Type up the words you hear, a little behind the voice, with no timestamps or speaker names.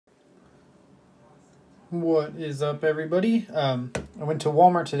What is up, everybody? I went to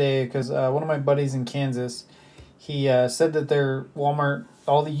Walmart today because one of my buddies in Kansas, he said that their Walmart,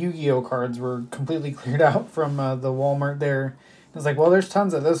 all the Yu-Gi-Oh cards were completely cleared out from the Walmart there. I was like, well, there's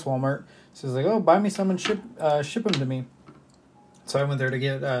tons at this Walmart. So he's like, oh, buy me some and ship them to me. So I went there to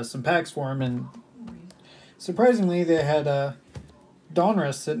get some packs for him, and surprisingly, they had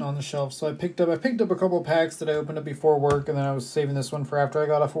Donruss sitting on the shelf. So I picked up a couple of packs that I opened up before work, and then I was saving this one for after I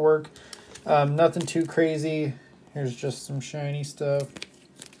got off of work. Nothing too crazy. Here's just some shiny stuff.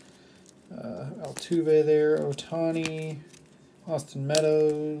 Altuve there, Ohtani, Austin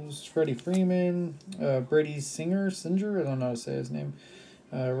Meadows, Freddie Freeman, Brady Singer, I don't know how to say his name.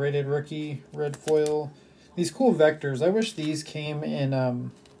 Rated rookie, red foil. These cool vectors. I wish these came in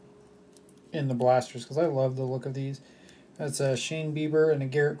the blasters because I love the look of these. That's a Shane Bieber and a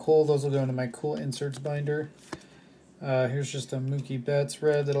Garrett Cole. Those will go into my cool inserts binder. Here's just a Mookie Betts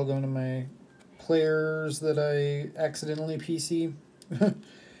red that'll go into my players that I accidentally PC.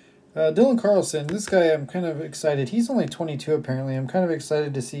 Dylan Carlson, this guy I'm kind of excited. He's only 22 apparently. I'm kind of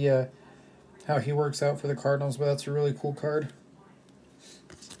excited to see how he works out for the Cardinals, but that's a really cool card.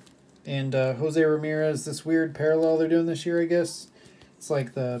 And Jose Ramirez, this weird parallel they're doing this year, I guess. It's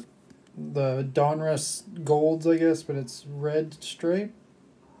like the Donruss Golds, I guess, but it's red stripe.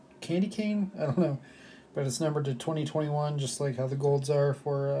 Candy cane? I don't know. But it's numbered to 2021, just like how the golds are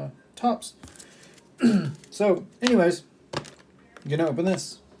for Topps. So, anyways, I'm going to open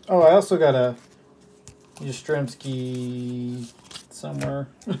this. Oh, I also got a Yastrzemski somewhere.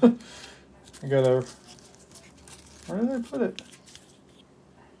 I got a... Where did I put it?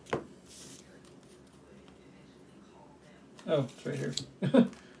 Oh, it's right here.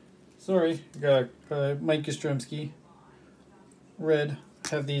 Sorry. I got a Mike Yastrzemski. Red.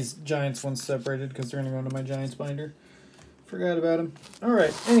 Have these Giants ones separated because they're going to go into my Giants binder. Forgot about them.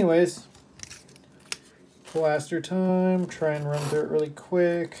 Alright, anyways. Blaster time. Try and run through it really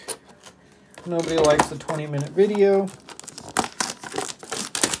quick. Nobody likes a 20-minute video.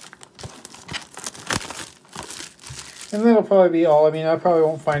 And that'll probably be all. I mean, I probably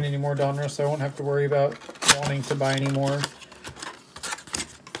won't find any more Donruss, so I won't have to worry about wanting to buy any more.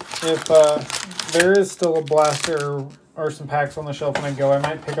 If there is still a blaster or some packs on the shelf when I go, I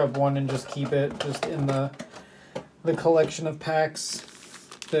might pick up one and just keep it just in the collection of packs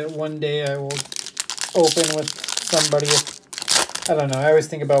that one day I will open with somebody. I don't know. I always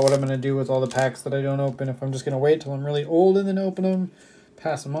think about what I'm going to do with all the packs that I don't open. If I'm just going to wait till I'm really old and then open them,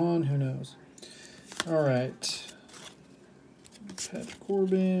 pass them on, who knows. All right. Patrick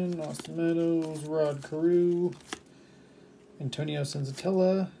Corbin, Austin Meadows, Rod Carew, Antonio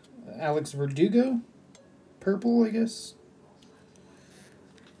Senzatella, Alex Verdugo, purple, I guess,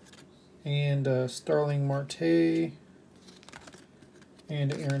 and Starling Marte,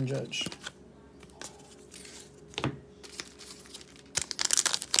 and Aaron Judge.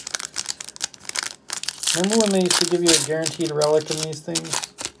 Remember when they used to give you a guaranteed relic in these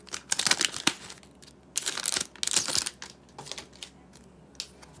things?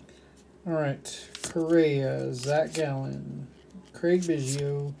 Alright, Correa, Zach Gallen, Craig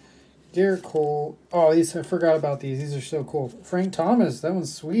Biggio, Garrett Cole. Oh, these, I forgot about these. These are so cool. Frank Thomas, that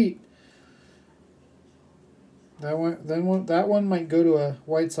one's sweet. That one might go to a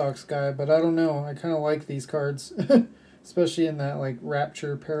White Sox guy, but I don't know. I kind of like these cards, especially in that like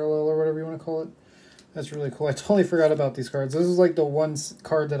Rapture parallel or whatever you want to call it. That's really cool. I totally forgot about these cards. This is like the one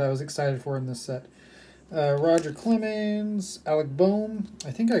card that I was excited for in this set. Roger Clemens, Alec Bohm.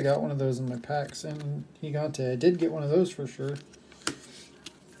 I think I got one of those in my packs, and Higante. I did get one of those for sure.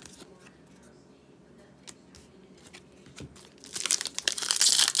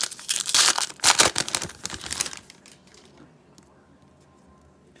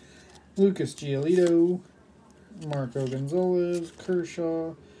 Lucas Giolito, Marco Gonzalez,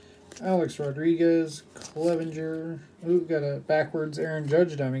 Kershaw, Alex Rodriguez, Clevenger. Ooh, got a backwards Aaron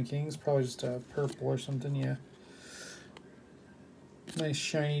Judge Diamond Kings. Probably just a purple or something, yeah. Nice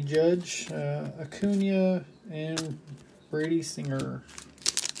shiny Judge. Acuna and Brady Singer.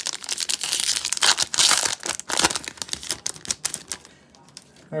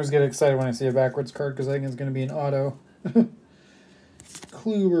 I always get excited when I see a backwards card because I think it's going to be an auto.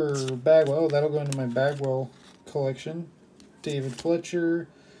 Kluber, Bagwell. Oh, that'll go into my Bagwell collection. David Fletcher.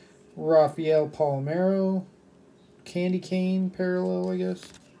 Rafael Palmeiro, Candy Cane parallel, I guess,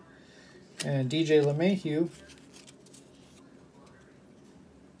 and DJ LeMahieu,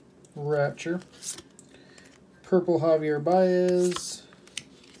 Rapture, Purple Javier Baez,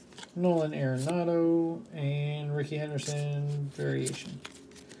 Nolan Arenado, and Ricky Henderson Variation.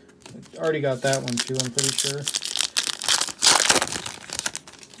 I already got that one too, I'm pretty sure.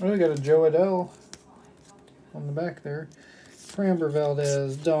 Oh, we got a Joe Adele. on the back there. Framber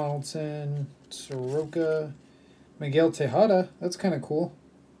Valdez, Donaldson, Soroka, Miguel Tejada. That's kind of cool.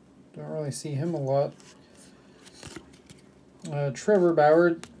 Don't really see him a lot. Trevor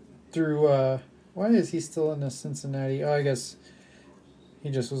Bauer threw, why is he still in the Cincinnati? Oh, I guess he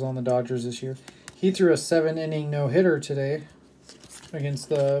just was on the Dodgers this year. He threw a 7-inning no-hitter today against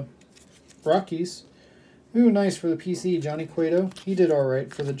the Rockies. Ooh, nice for the PC, Johnny Cueto. He did all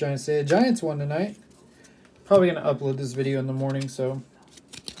right for the Giants today. The Giants won tonight. Probably going to upload this video in the morning, so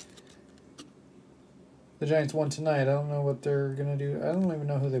the Giants won tonight. I don't know what they're going to do. I don't even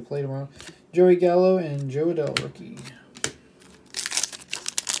know who they play tomorrow. Joey Gallo and Joe Adell, rookie.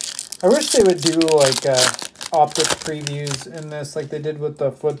 I wish they would do, like, optic previews in this like they did with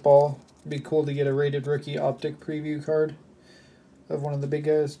the football. It'd be cool to get a rated rookie optic preview card of one of the big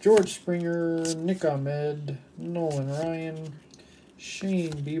guys. George Springer, Nick Ahmed, Nolan Ryan,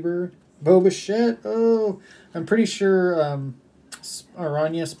 Shane Bieber, Bo Bichette. Oh, I'm pretty sure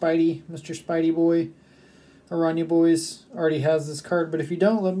Aranya Spidey, Mr. Spidey Boy, Aranya Boys already has this card. But if you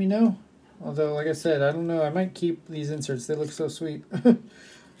don't, let me know. Although, like I said, I don't know. I might keep these inserts. They look so sweet.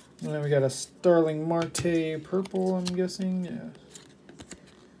 And then we got a Starling Marte purple, I'm guessing. Yeah.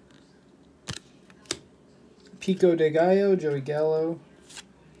 Pico de Gallo, Joey Gallo,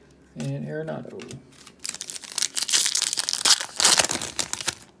 and Arenado.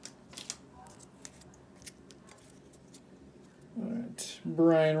 Alright,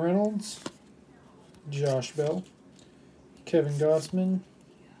 Brian Reynolds, Josh Bell, Kevin Gossman,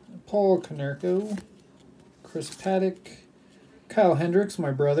 Paul Konerko, Chris Paddock, Kyle Hendricks,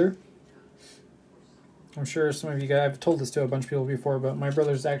 my brother. I'm sure some of you guys, I've told this to a bunch of people before, but my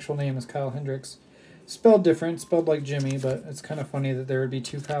brother's actual name is Kyle Hendricks. Spelled different, spelled like Jimmy, but it's kind of funny that there would be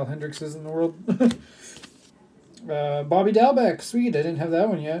two Kyle Hendrickses in the world. Bobby Dalbeck, sweet, I didn't have that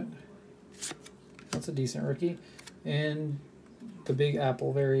one yet. That's a decent rookie. And the Big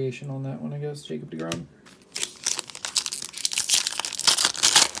Apple variation on that one, I guess, Jacob deGrom.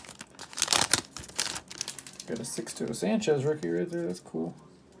 Got a 6-2 Sanchez rookie right there, that's cool.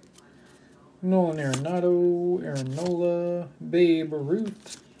 Nolan Arenado, Aaron Nola, Babe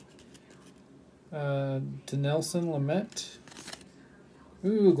Ruth, Denelson Lamet.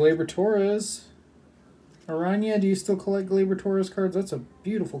 Ooh, Gleyber Torres. Aranya, do you still collect Gleyber Torres cards? That's a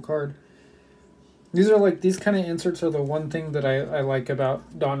beautiful card. These are like, these kind of inserts are the one thing that I like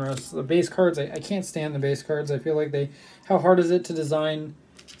about Donruss. The base cards, I can't stand the base cards. I feel like how hard is it to design,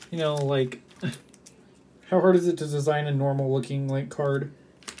 you know, like, how hard is it to design a normal looking, like, card?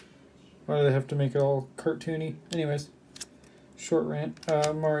 Why do they have to make it all cartoony? Anyways, short rant.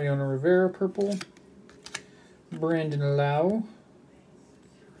 Mariano Rivera, purple. Brandon Lau.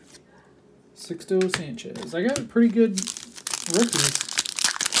 6-2 Sanchez. I got pretty good rookies.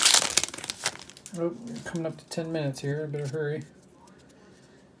 Oh, we're coming up to 10 minutes here. I better hurry.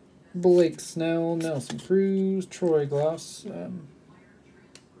 Blake Snell, Nelson Cruz, Troy Glass.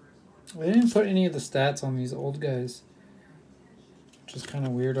 They didn't put any of the stats on these old guys, which is kind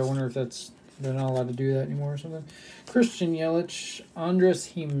of weird. I wonder if they're not allowed to do that anymore or something. Christian Yelich, Andres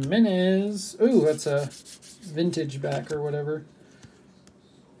Jimenez. Ooh, that's a vintage back or whatever.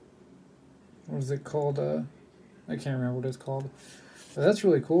 What is it called? I can't remember what it's called. But that's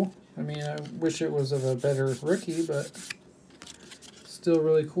really cool. I mean, I wish it was of a better rookie, but still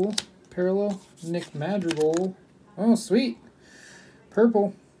really cool. Parallel, Nick Madrigal. Oh, sweet.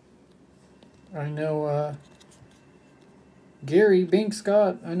 Purple. I know, Gary Bink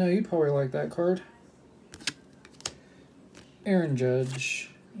Scott. I know you'd probably like that card. Aaron Judge.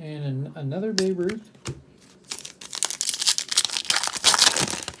 And another Babe Ruth.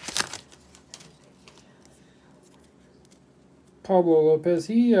 Pablo Lopez.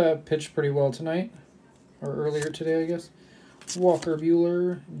 He pitched pretty well tonight. Or earlier today, I guess. Walker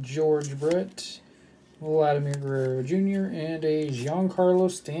Buehler. George Brett. Vladimir Guerrero Jr. And a Giancarlo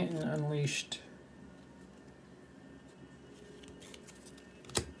Stanton Unleashed.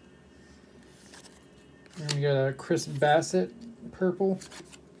 And we got a Chris Bassett, purple.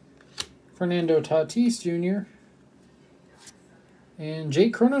 Fernando Tatis Jr. And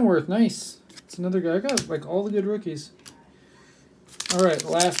Jake Cronenworth, nice. It's another guy. I got like all the good rookies. All right,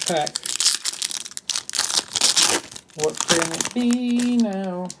 last pack. What can it be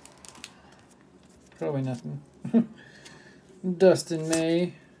now? Probably nothing. Dustin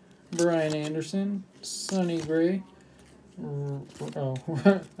May, Brian Anderson, Sonny Gray. Oh,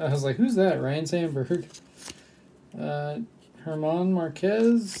 I was like, who's that? Ryan Sandberg. Herman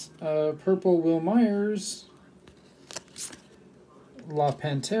Marquez, purple Will Myers. La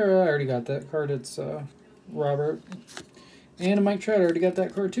Pantera, I already got that card. It's Robert. And a Mike Trout, I already got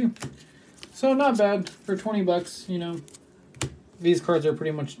that card too. So not bad for 20 bucks, you know. These cards are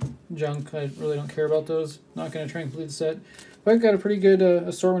pretty much junk. I really don't care about those. Not going to try and complete the set. But I've got a pretty good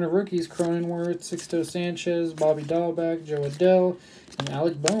assortment of rookies. Cronenworth, Sixto Sanchez, Bobby Dahlbeck, Joe Adell, and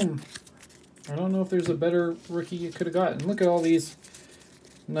Alec Bohm. I don't know if there's a better rookie you could have gotten. Look at all these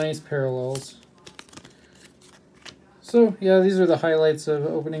nice parallels. So, yeah, these are the highlights of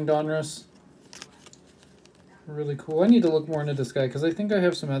opening Donruss. Really cool. I need to look more into this guy because I think I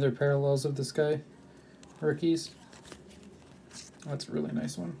have some other parallels of this guy. Rookies. That's a really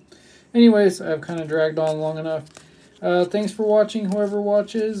nice one. Anyways, I've kind of dragged on long enough. Thanks for watching, whoever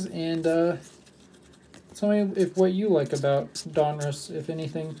watches, and tell me if what you like about Donruss, if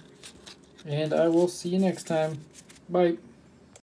anything. And I will see you next time. Bye.